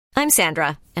I'm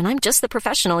Sandra, and I'm just the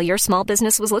professional your small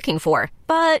business was looking for.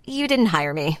 But you didn't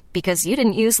hire me because you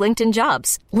didn't use LinkedIn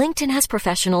Jobs. LinkedIn has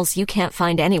professionals you can't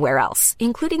find anywhere else,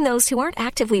 including those who aren't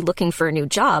actively looking for a new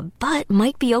job, but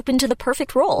might be open to the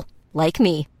perfect role, like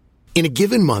me. In a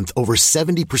given month, over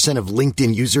 70% of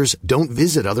LinkedIn users don't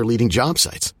visit other leading job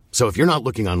sites. So if you're not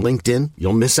looking on LinkedIn,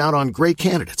 you'll miss out on great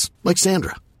candidates like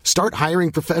Sandra. Start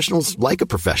hiring professionals like a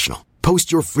professional.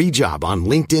 Post your free job on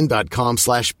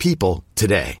linkedin.com/people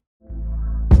today.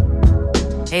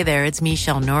 Hey there, it's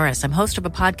Michelle Norris. I'm host of a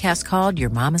podcast called Your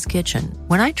Mama's Kitchen.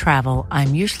 When I travel,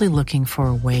 I'm usually looking for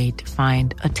a way to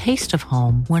find a taste of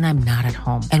home when I'm not at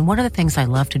home. And one of the things I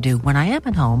love to do when I am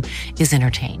at home is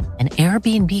entertain. And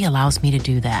Airbnb allows me to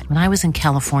do that. When I was in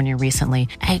California recently,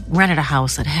 I rented a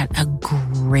house that had a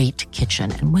great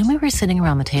kitchen. And when we were sitting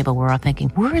around the table, we're all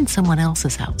thinking, we're in someone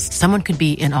else's house. Someone could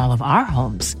be in all of our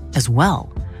homes as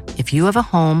well. If you have a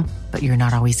home, but you're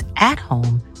not always at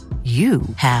home, you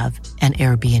have an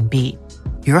Airbnb.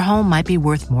 Your home might be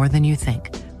worth more than you think.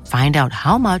 Find out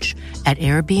how much at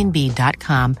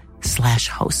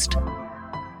airbnb.com/host.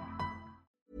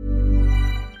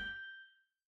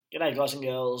 G'day guys and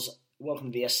girls,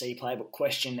 welcome to the SC Playbook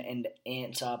Question and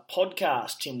Answer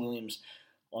podcast. Tim Williams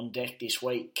on deck this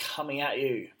week, coming at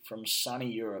you from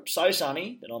sunny Europe. So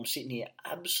sunny that I'm sitting here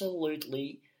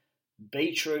absolutely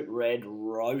beetroot red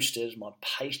roasted. My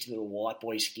pasty little white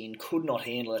boy skin could not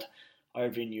handle it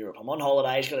over in Europe. I'm on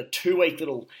holidays, got a 2-week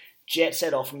little jet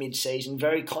set off mid-season,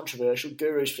 very controversial.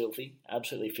 Guru's filthy,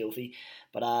 absolutely filthy.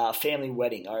 But a family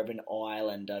wedding over in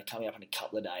Ireland coming up in a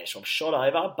couple of days. So I'm shot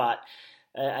over, but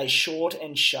a short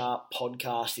and sharp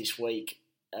podcast this week.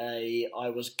 I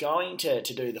was going to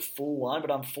do the full one, but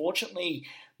unfortunately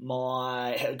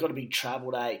I've got a big travel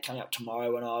day coming up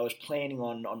tomorrow, and I was planning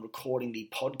on recording the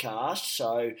podcast.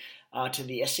 So to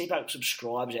the SC Playbook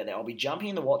subscribers out there, I'll be jumping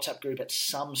in the WhatsApp group at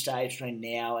some stage between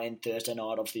now and Thursday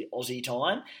night of the Aussie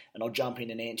time, and I'll jump in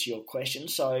and answer your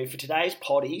questions. So for today's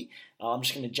potty, I'm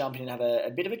just going to jump in and have a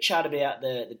bit of a chat about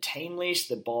the team list,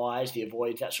 the buys, the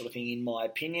avoids, that sort of thing in my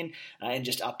opinion, and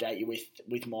just update you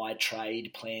with my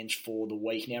trade plans for the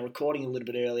week. Now, recording a little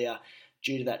bit earlier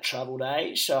due to that travel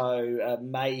day, so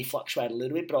may fluctuate a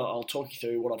little bit, but I'll talk you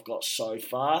through what I've got so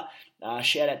far.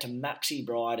 Shout out to Maxi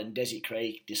Bride and Desi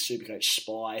Creek, this Supercoach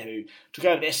spy who took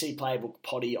over the SC Playbook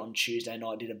potty on Tuesday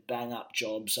night, did a bang-up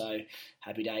job, so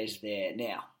happy days there.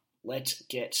 Now, let's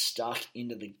get stuck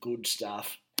into the good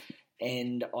stuff,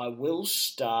 and I will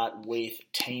start with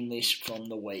team list from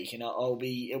the week, and it will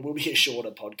be a shorter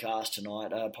podcast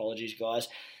tonight, apologies guys,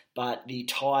 but the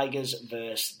Tigers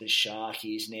versus the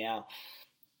Sharkies. Now,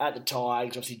 at the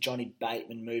Tigers, obviously Johnny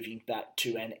Bateman moving back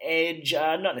to an edge,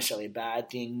 not necessarily a bad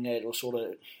thing. It'll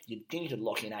you'd think it'd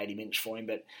lock in 80 minutes for him,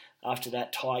 but after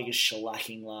that Tigers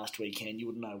shellacking last weekend, you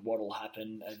wouldn't know what'll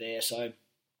happen there. So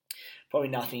probably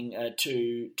nothing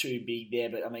too big there,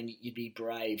 but I mean, you'd be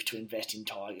brave to invest in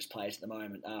Tigers players at the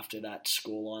moment after that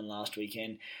scoreline last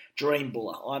weekend. Dream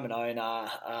Buller, I'm an owner,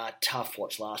 tough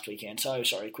watch last weekend. So,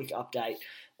 quick update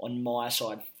on my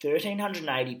side.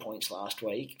 1,380 points last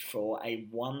week for a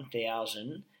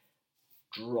 1,000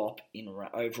 drop in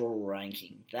overall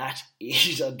ranking. That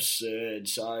is absurd.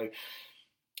 So,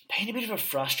 been a bit of a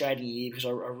frustrating year because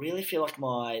I really feel like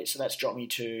so that's dropped me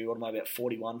to, what am I, about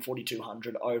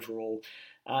 4,200 overall.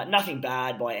 Nothing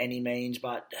bad by any means,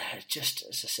 but just,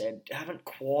 as I said, haven't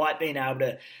quite been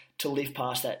able to live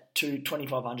past that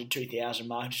 2,500, 2,000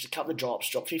 mark. Just a couple of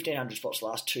dropped 1,500 spots the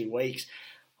last 2 weeks.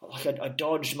 Like I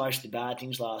dodged most of the bad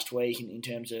things last week in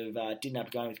terms of didn't have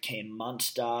to go with Cam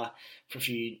Munster for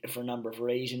a number of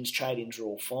reasons. Trade-ins were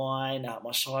all fine.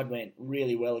 My side went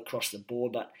really well across the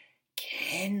board, but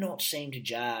cannot seem to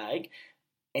jag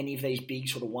any of these big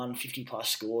sort of 150-plus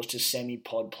scores to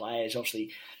semi-pod players.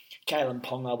 Obviously, Kalen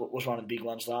Ponga was one of the big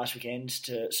ones last weekend,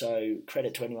 so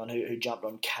credit to anyone who jumped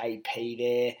on KP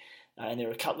there. And there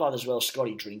were a couple of others as well.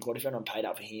 Scotty Drinkwater, if anyone paid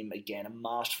up for him, again, a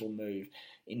masterful move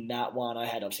in that one. I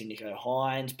had obviously Nico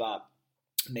Hines, but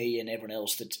me and everyone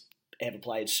else that's ever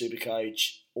played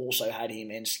Supercoach also had him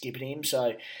and skipped him.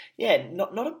 So, yeah,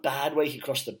 not a bad week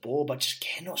across the board, but just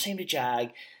cannot seem to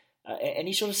jag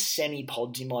any sort of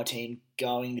semi-pods in my team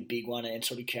going the big one and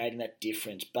sort of creating that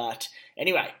difference. But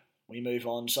anyway, we move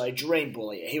on. So Dream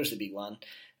Buller, he was the big one.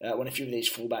 When a few of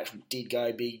these fullbacks did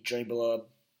go big, Dream Buller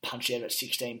punched out at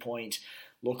 16 points.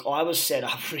 Look, I was set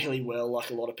up really well,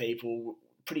 like a lot of people.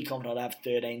 Pretty confident I'd have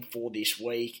 13 for this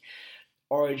week.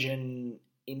 Origin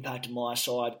impacted my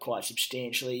side quite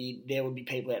substantially. There would be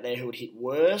people out there who would hit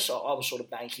worse. I was sort of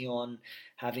banking on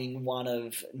having one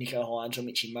of Nico Hines or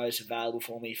Mitchy Moses available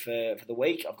for me for the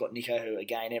week. I've got Nico, who,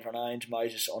 again, everyone owns.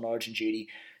 Moses on Origin duty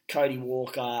Cody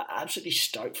Walker, absolutely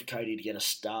stoked for Cody to get a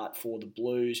start for the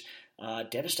Blues.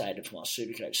 Devastated for my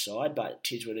Supercoach side, but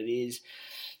it is what it is.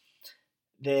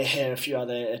 There are a few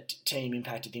other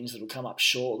team-impacted things that will come up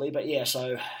shortly. But yeah,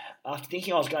 so after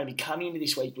thinking I was going to be coming into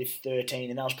this week with 13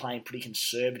 and I was playing pretty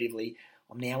conservatively,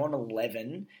 I'm now on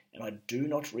 11 and I do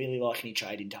not really like any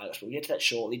trading targets. We'll get to that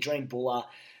shortly. Dream Buller,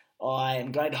 I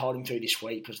am going to hold him through this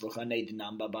week because, look, I need the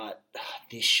number, but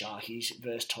this Sharkies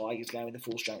versus Tigers going with the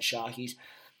full-strength Sharkies.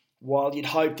 While you'd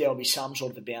hope there'll be some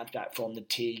sort of a bounce back from the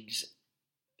Tigs,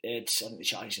 I think the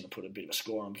Sharkies are going to put a bit of a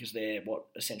score on because they're,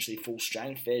 essentially full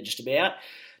strength there just about.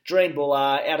 Dream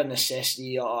Buller, out of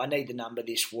necessity, I need the number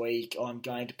this week. I'm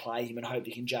going to play him and hope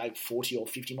he can jag 40 or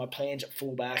 50. My plans at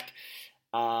fullback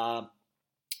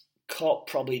cop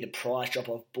probably the price drop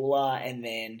of Buller, and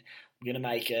then I'm going to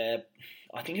make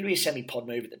I think it'll be a semi-pod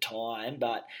move at the time,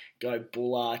 but go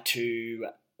Buller to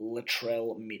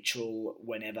Latrell Mitchell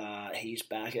whenever he's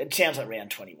back. It sounds like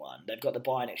round 21. They've got the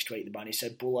bye next week, the Bunnies, so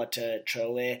Buller to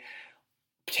Trell there.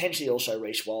 Potentially also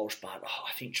Reece Walsh, but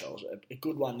I think Trell's a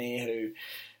good one there who,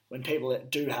 when people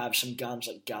do have some guns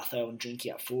like Gutho and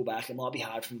Drinky at fullback, it might be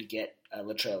hard for them to get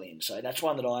Latrell in. So that's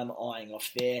one that I'm eyeing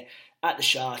off there. At the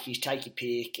Sharkies, take your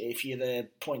pick. If you're the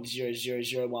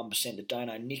 0.0001% that don't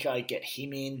know Nico, get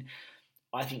him in.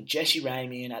 I think Jesse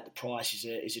Ramian at the price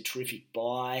is a terrific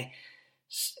buy.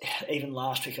 Even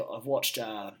last week, I've watched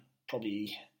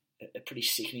probably a pretty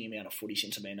sickening amount of footy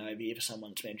since I've been over here for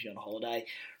someone that's meant to be on holiday.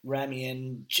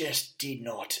 Ramian just did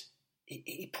not.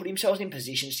 He put himself in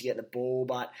positions to get the ball,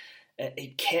 but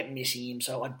he kept missing him.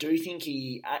 So I do think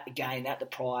he, again, at the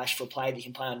price for a player that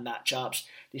can play on matchups,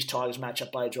 this Tigers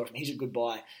matchup bodes well for him. He's a good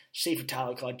buy. Sifa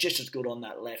Talakai, just as good on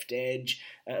that left edge.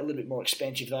 A little bit more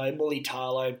expensive though.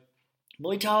 Mulitalo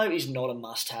is not a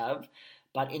must-have.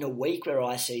 But in a week where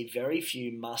I see very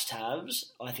few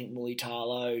must-haves, I think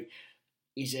Mulitalo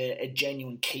is a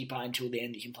genuine keeper until the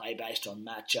end that you can play based on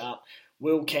matchup.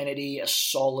 Will Kennedy, a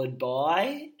solid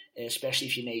buy, especially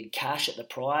if you need cash at the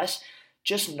price.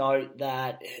 Just note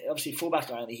that, obviously,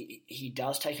 fullback only, he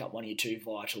does take up one of your two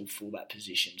vital fullback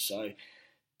positions. So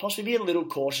possibly be a little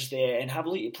cautious there and have a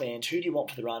look at your plans. Who do you want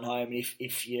for the run home? And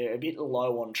if you're a bit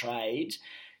low on trades,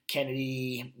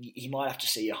 Kennedy, he might have to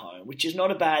see you home, which is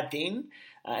not a bad thing.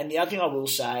 And the other thing I will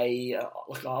say,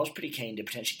 look, I was pretty keen to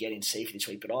potentially get in C for this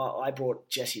week, but I brought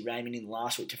Jesse Raymond in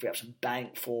last week to free up some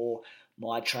bank for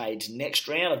my trades next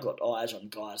round. I've got eyes on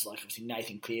guys like obviously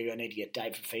Nathan Cleary. I need to get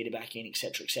David Fifita back in,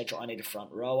 etc., etc. I need a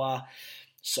front rower.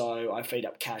 So I freed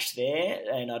up cash there,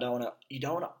 and you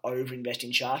don't want to overinvest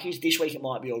in Sharkies. This week it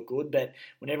might be all good, but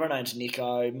when everyone owns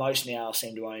Nico, most now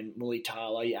seem to own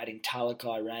Mulitalo. You're adding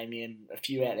Talakai, Ramian, a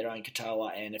few out there own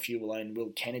Katoa, and a few will own Will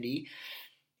Kennedy.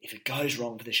 If it goes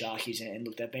wrong for the Sharkies, and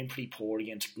look, they've been pretty poor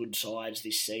against good sides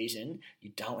this season,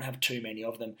 you don't have too many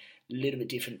of them. A little bit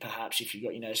different perhaps if you've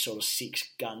got, sort of 6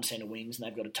 gun centre wings and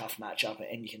they've got a tough matchup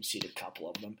and you can sit a couple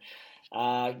of them.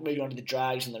 Moving on to the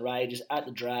Drags and the Raiders. At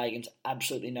the Dragons,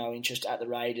 absolutely no interest. At the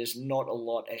Raiders, not a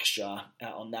lot extra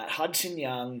on that. Hudson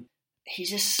Young,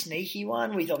 he's a sneaky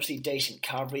one with obviously decent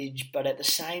coverage, but at the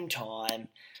same time,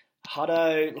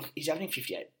 Hutto, look, he's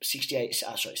averaging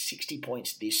 60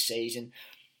 points this season.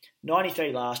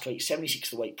 93 last week,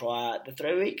 76 the week prior. The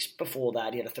 3 weeks before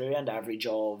that, he had a 3-round average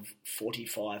of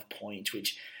 45 points,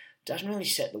 which doesn't really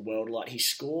set the world alight. He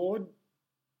scored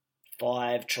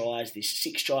 6 tries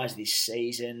this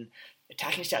season.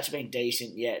 Attacking stats have been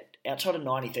decent, yet outside of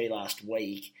 93 last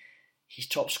week, his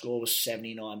top score was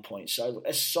 79 points. So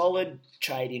a solid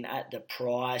trade in at the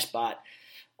price, but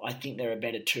I think there are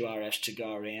better 2 RFs to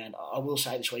go around. I will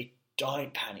say this week,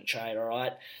 don't panic trade, all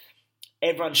right?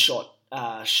 Everyone's shot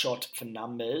for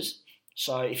numbers.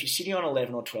 So if you're sitting on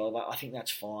 11 or 12, I think that's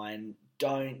fine.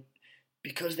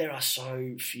 Because there are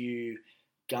so few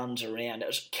guns around,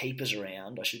 keepers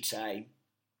around, I should say,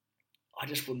 I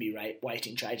just wouldn't be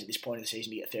wasting trades at this point of the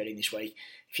season to get 13 this week.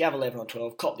 If you have 11 or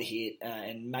 12, cop the hit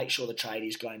and make sure the trade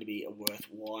is going to be a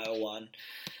worthwhile one.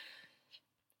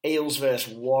 Eels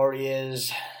versus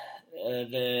Warriors.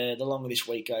 The longer this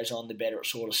week goes on, the better it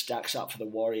sort of stacks up for the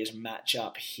Warriors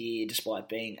matchup here, despite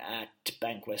being at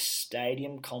CommBank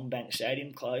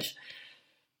Stadium, close.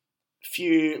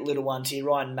 Few little ones here.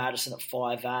 Ryan Madison at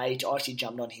 5'8". I actually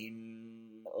jumped on him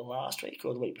last week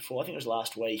or the week before. I think it was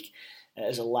last week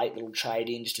as a late little trade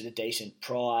in, just at a decent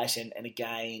price. And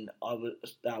again, would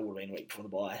have been a week before the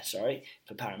buy,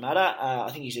 for Parramatta. I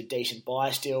think he's a decent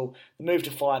buy still. The move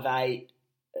to 5'8",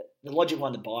 the logic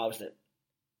behind the buy was that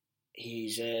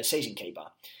he's a season keeper.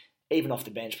 Even off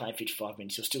the bench, playing 55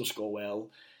 minutes, he'll still score well.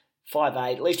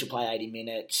 5'8", at least he'll play 80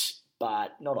 minutes,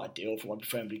 but not ideal for one. I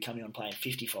prefer him to be coming on playing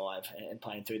 55 and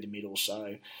playing through the middle.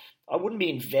 So I wouldn't be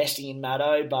investing in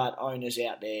Maddo, but owners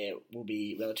out there will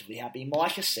be relatively happy.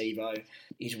 Micah Sivo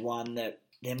is one that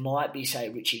there might be, say,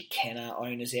 Richie Kenner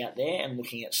owners out there and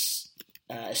looking at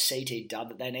a CT dub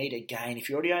that they need. Again, if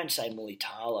you already own, say,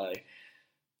 Mulitalo,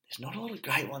 there's not a lot of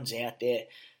great ones out there.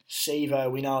 Sivo,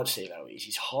 we know what Sivo is.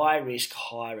 He's high risk,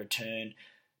 high return.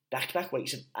 Back-to-back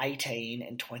weeks of 18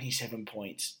 and 27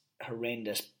 points.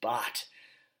 Horrendous. But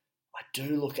I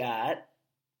do look at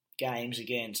games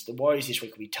against the Warriors this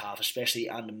week will be tough, especially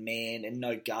under Man and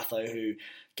no Gutho,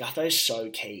 Gutho's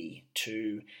so key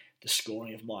to the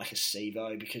scoring of Micah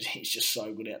Sivo because he's just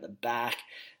so good out the back.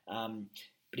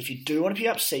 But if you do want to pick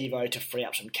up Sivo to free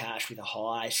up some cash with a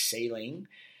high ceiling,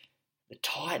 the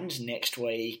Titans next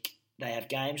week, they have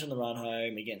games on the run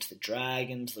home against the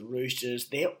Dragons, the Roosters.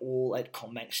 They're all at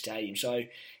CommBank Stadium. So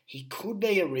he could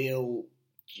be a real,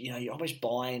 you're almost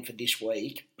buying for this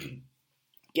week.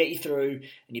 Get you through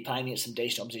and you're playing against some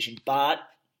decent opposition. But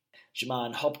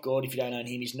Jaman Hopgood, if you don't own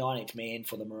him, is 19th man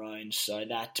for the Maroons. So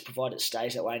that, provided it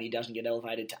stays that way and he doesn't get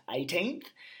elevated to 18th,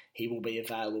 he will be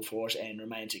available for us and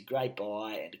remains a great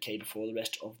buy and a keeper for the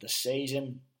rest of the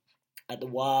season. At the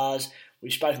Wars,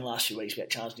 we've spoken the last few weeks about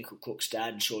Charles Nickel-Cookstad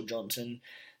and Shaw Johnson,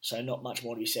 so not much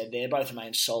more to be said there. Both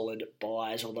remain solid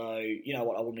buys, although, you know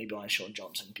what, I wouldn't be buying Shaw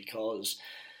Johnson because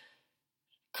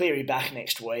Cleary back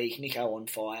next week, Nico on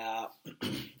fire.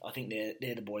 I think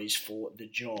they're the boys for the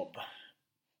job.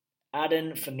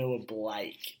 Addin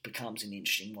Fonua-Blake becomes an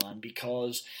interesting one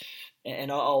because,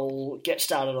 and I'll get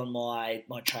started on my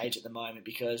trades at the moment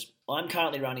because I'm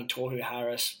currently running Tohu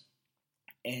Harris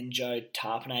and Joe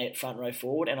Tarpanay at front row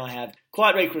forward, and I have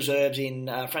quite weak reserves in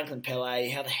Franklin Pele.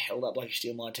 How the hell that bloke is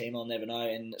still my team, I'll never know,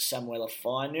 and Samuela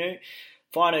Fainu.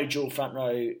 Fainu dual front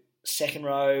row, second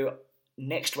row.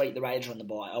 Next week the Raiders are on the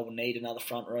bye. I will need another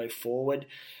front row forward.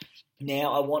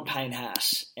 Now I want Payne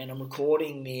Haas, and I'm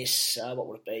recording this, what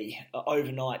would it be,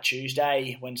 overnight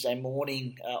Tuesday, Wednesday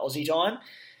morning Aussie time.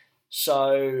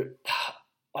 So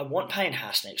I want Payne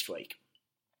Haas next week,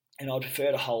 and I'd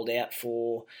prefer to hold out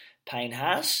for Payne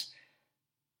Haas,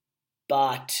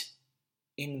 but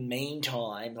in the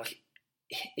meantime,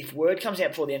 if word comes out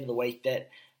before the end of the week that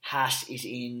Haas is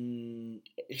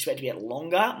expected to be out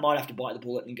longer, might have to bite the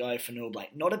bullet and go for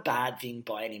Fonua-Blake. Not a bad thing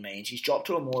by any means. He's dropped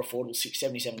to a more affordable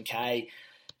 677k,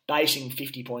 basing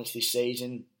 50 points this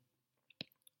season.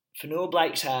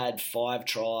 Fonua-Blake's had 5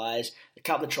 tries, a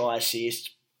couple of try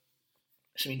assists,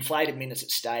 some inflated minutes at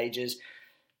stages.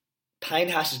 Payne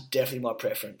Haas is definitely my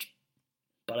preference.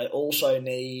 But I also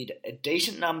need a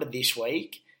decent number this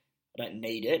week. I don't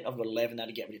need it. I've got 11,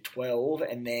 that'll get me to 12.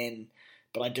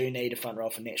 But I do need a front row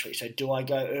for next week. So do I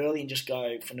go early and just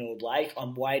go for Fonua-Blake?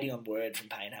 I'm waiting on word from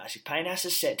Payne Haas. If Payne Haas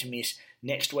is set to miss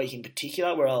next week in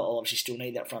particular, where I'll obviously still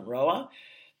need that front rower,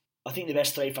 I think the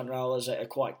best 3 front rowers are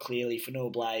quite clearly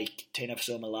Fonua-Blake, Tino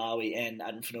Fa'asuamaleaui, and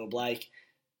Addin Fonua-Blake,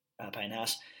 Payne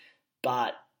Haas.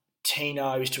 But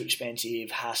Tino is too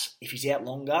expensive. Haas, if he's out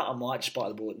longer, I might just bite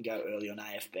the bullet and go early on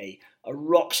AFB. A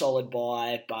rock solid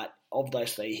buy, but of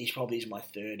those 3, he probably is my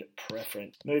third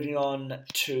preference. Moving on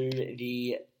to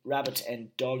the Rabbits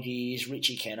and Doggies,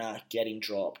 Richie Kenner getting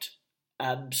dropped.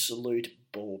 Absolute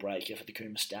ball breaker for the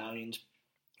Cooma Stallions.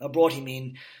 I brought him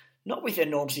in, not with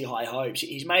enormously high hopes.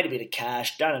 He's made a bit of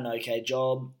cash, done an okay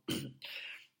job,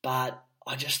 but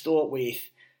I just thought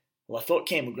I thought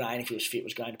Campbell Green, if he was fit,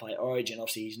 was going to play Origin.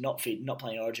 Obviously, he's not fit, not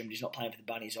playing Origin, but he's not playing for the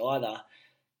Bunnies either.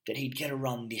 That he'd get a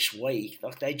run this week.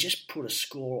 They just put a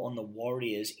score on the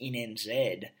Warriors in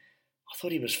NZ. I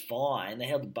thought he was fine. They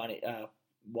held the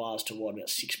Wales to about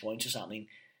 6 points or something.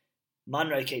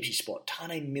 Munro keeps his spot.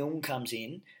 Tane Milne comes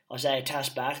in. Isaiah Tass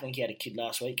back. I think he had a kid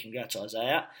last week. Congrats,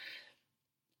 Isaiah.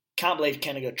 Can't believe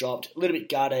Kenner got dropped. A little bit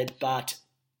gutted, but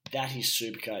that is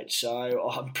Supercoach. So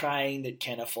I'm praying that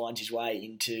Kenner finds his way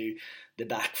into the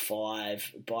back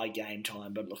 5 by game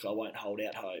time. But look, I won't hold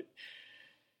out hope.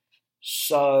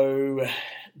 So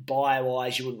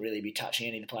buy-wise, you wouldn't really be touching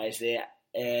any of the players there.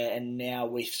 And now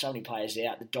with so many players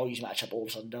out, the Doggies matchup all of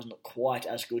a sudden doesn't look quite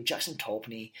as good. Jackson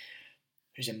Tolpany,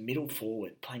 who's a middle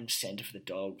forward, playing centre for the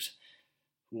Dogs.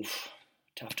 Oof,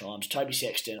 tough times. Toby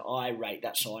Sexton, I rate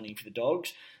that signing for the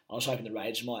Dogs. I was hoping the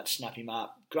Raiders might snap him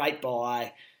up. Great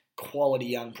buy, quality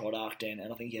young product, and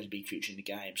I think he has a big future in the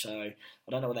game. So I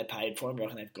don't know what they paid for him, but I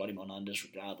reckon they've got him on unders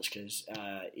regardless because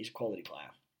he's a quality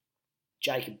player.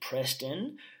 Jacob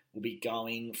Preston will be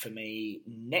going for me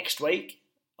next week,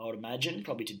 I would imagine,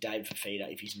 probably to Dave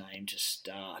Fafita if he's named to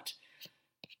start.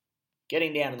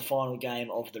 Getting down to the final game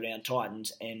of the round,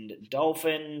 Titans and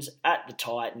Dolphins. At the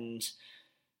Titans,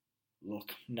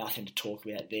 look, nothing to talk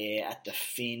about there. At the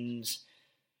Finns,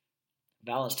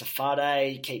 Valence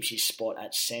Tafade keeps his spot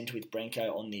at centre with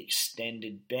Brenko on the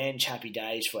extended bench. Happy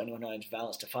days for anyone who owns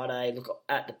Valence Tafade. Look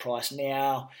at the price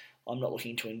now. I'm not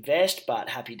looking to invest, but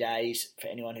happy days for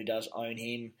anyone who does own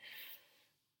him.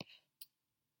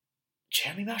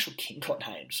 Jeremy Marshall-King got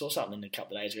named. Saw something a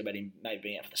couple of days ago about him maybe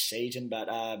being out for the season, but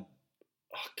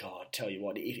tell you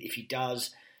what, if he does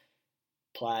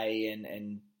play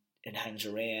and hangs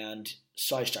around,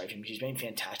 so stoked for him because he's been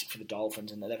fantastic for the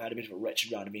Dolphins and they've had a bit of a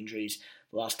wretched run of injuries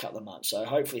the last couple of months. So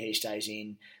hopefully he stays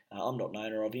in. I'm not an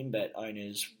owner of him, but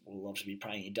owners will obviously be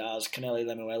praying he does. Canelli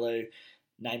Lemuelu,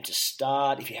 named to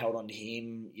start. If you held on to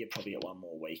him, you probably get one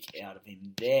more week out of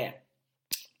him there.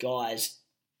 Guys,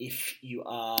 if you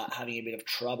are having a bit of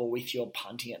trouble with your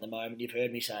punting at the moment, you've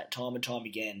heard me say it time and time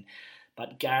again,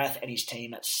 but Gareth and his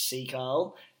team at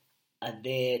Seacarl are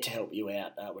there to help you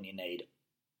out when you need.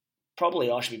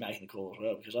 Probably I should be making the call as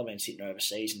well because I've been sitting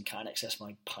overseas and can't access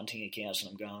my punting accounts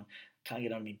and I'm going, can't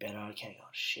get on me better. Okay, oh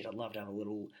shit, I'd love to have a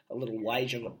little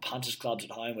wager. I've got punters clubs at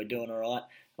home. We're doing all right.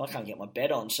 I can't get my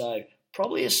bet on. So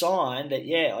probably a sign that,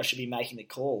 yeah, I should be making the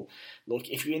call. Look,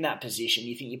 if you're in that position,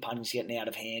 you think your punting's getting out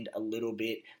of hand a little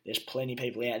bit, there's plenty of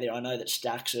people out there. I know that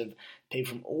stacks of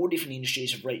people from all different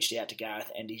industries have reached out to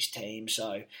Gareth and his team.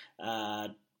 So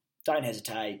don't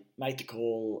hesitate. Make the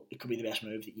call. It could be the best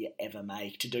move that you ever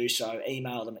make. To do so,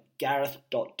 email them at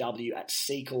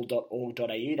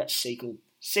gareth.w@seacal.org.au. That's Seacal,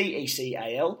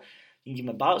 C-E-C-A-L. You can give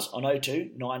them a buzz on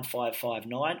 02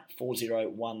 9559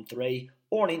 4013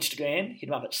 or on Instagram. Hit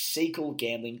them up at Seacal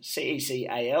Gambling,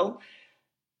 C-E-C-A-L.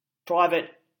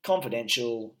 Private,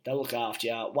 confidential. They'll look after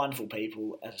you. Wonderful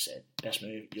people. As I said, best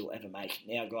move you'll ever make.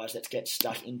 Now, guys, let's get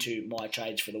stuck into my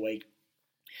trades for the week.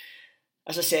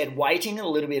 As I said, waiting a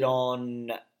little bit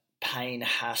on Payne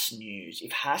Haas news.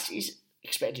 If Haas is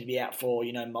expected to be out for,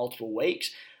 multiple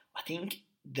weeks, I think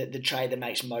that the trade that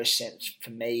makes most sense for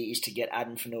me is to get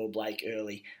Adam Fanua-Blake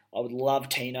early. I would love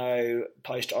Tino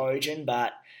post-Origin,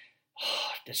 but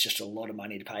that's just a lot of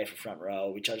money to pay for front row,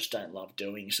 which I just don't love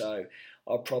doing. So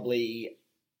I'll probably,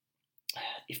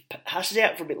 if Haas is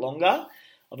out for a bit longer,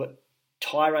 I've got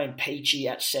Tyrone Peachy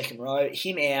at second row.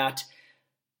 Him out.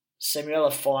 Samuel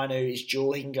Fainu is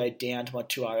dual. He can go down to my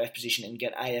 2RF position and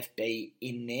get AFB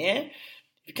in there.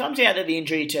 If it comes out that the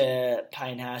injury to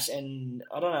Payne Haas, and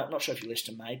I don't know, I'm not sure if you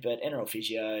listen, mate, but NRL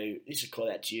Physio, this is a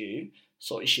call out to you.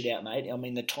 Sort your shit out, mate. I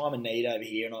mean, the time of need over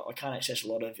here, and I can't access a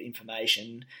lot of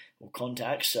information or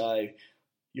contacts, so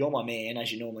you're my man,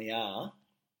 as you normally are.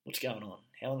 What's going on?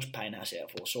 How long's Payne Haas out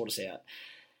for? Sort us out.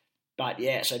 But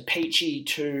yeah, so Peachy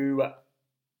to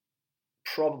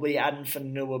probably Adam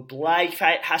Fanua-Blake.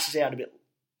 Haas is out a bit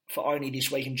for only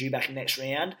this week and due back next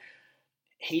round.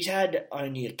 He's had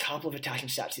only a couple of attacking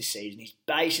stats this season. His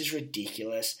base is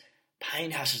ridiculous.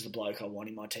 Payne Haas is the bloke I want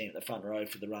in my team at the front row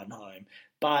for the run home.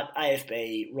 But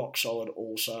AFB, rock solid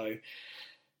also.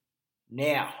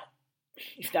 Now,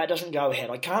 if that doesn't go ahead,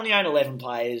 I currently own 11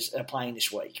 players playing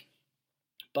this week,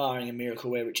 barring a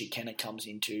miracle where Richie Kenner comes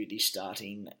into the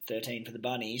starting 13 for the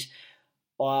Bunnies.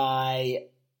 I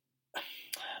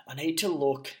need to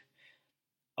look.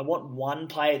 I want one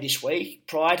player this week.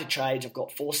 Prior to trades, I've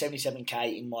got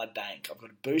 477k in my bank. I've got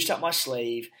to boost up my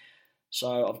sleeve.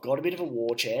 So I've got a bit of a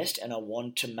war chest, and I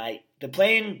want to make... The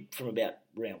plan from about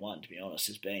round 1, to be honest,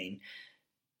 has been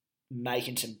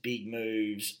making some big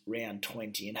moves round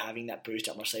 20 and having that boost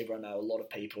up my sleeve. I know a lot of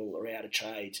people are out of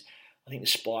trades. I think the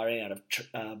Spy out of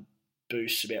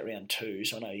boosts about round 2,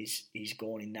 so I know he's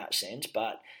gone in that sense.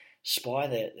 But Spy,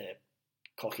 the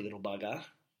cocky little bugger,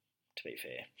 to be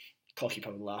fair, cocky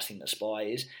probably the last thing that Spy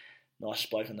is, nicest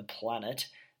bloke on the planet,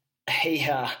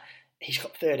 he's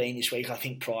got 13 this week, I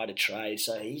think, prior to trade,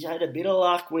 so he's had a bit of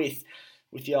luck with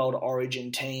the old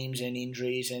Origin teams and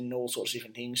injuries and all sorts of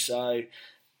different things, so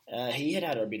he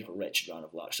had a bit of a wretched run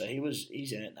of luck, so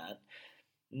he's earned that.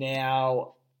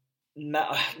 Now,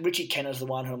 Richie Kenner's the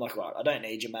one who I'm like, right, I don't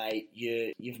need you, mate.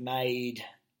 You've made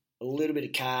a little bit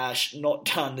of cash, not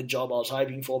done the job I was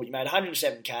hoping for, but you made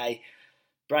 107k.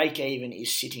 Break even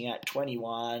is sitting at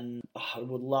 21. I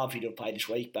would love for you to have played this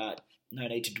week, but no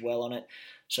need to dwell on it.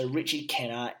 So Richie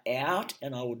Kenner out,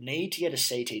 and I would need to get a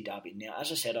CT dub in. Now, as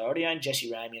I said, I already own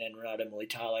Jesse Ramian and Ronaldo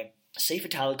Mulitalo. Sifa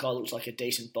Talakai looks like a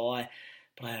decent buy,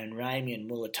 but I own Ramian,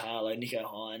 Mulitalo, Nico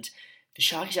Hines. The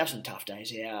Sharkies have some tough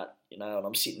days out, and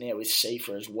I'm sitting there with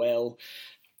Sifa as well.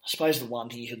 I suppose the one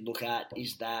thing you could look at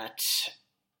is that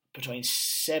between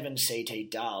 7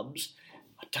 CT dubs,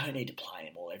 I don't need to play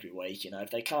them all every week.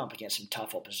 If they come up against some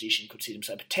tough opposition, could see them.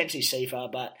 So potentially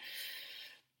Sifa, but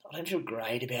I don't feel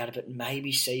great about it. But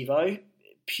maybe Sivo,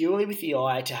 purely with the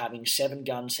eye to having 7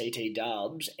 gun CT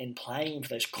dubs and playing for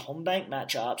those CommBank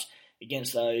matchups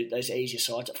against those easier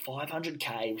sides at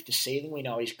 500k with the ceiling we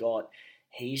know he's got.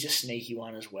 He's a sneaky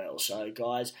one as well. So,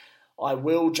 guys, I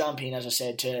will jump in, as I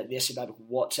said, to the SC Playbook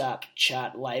WhatsApp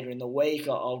chat later in the week.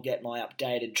 I'll get my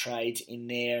updated trades in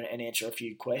there and answer a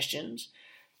few questions.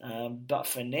 But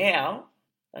for now,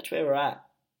 that's where we're at.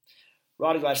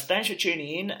 Righty, guys, thanks for tuning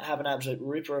in. Have an absolute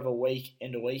ripper of a week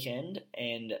and a weekend,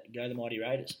 and go the Mighty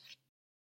Raiders.